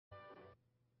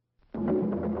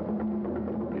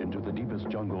Into the deepest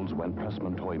jungles went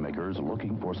Pressman toy makers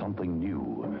looking for something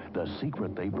new. The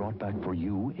secret they brought back for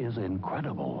you is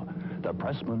incredible. The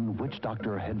Pressman Witch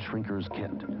Doctor Head Shrinkers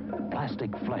Kit.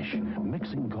 Plastic flesh,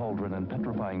 mixing cauldron, and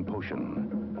petrifying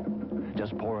potion.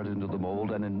 Just pour it into the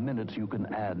mold, and in minutes you can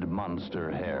add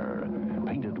monster hair.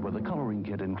 Paint it with a coloring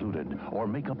kit included, or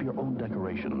make up your own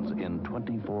decorations. In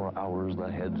 24 hours,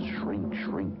 the heads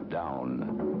shrink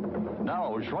down.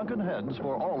 Now, shrunken heads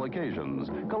for all occasions.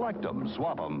 Collect them,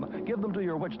 swap them, give them to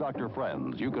your Witch Doctor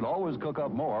friends. You can always cook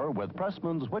up more with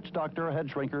Pressman's Witch Doctor Head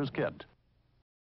Shrinkers Kit.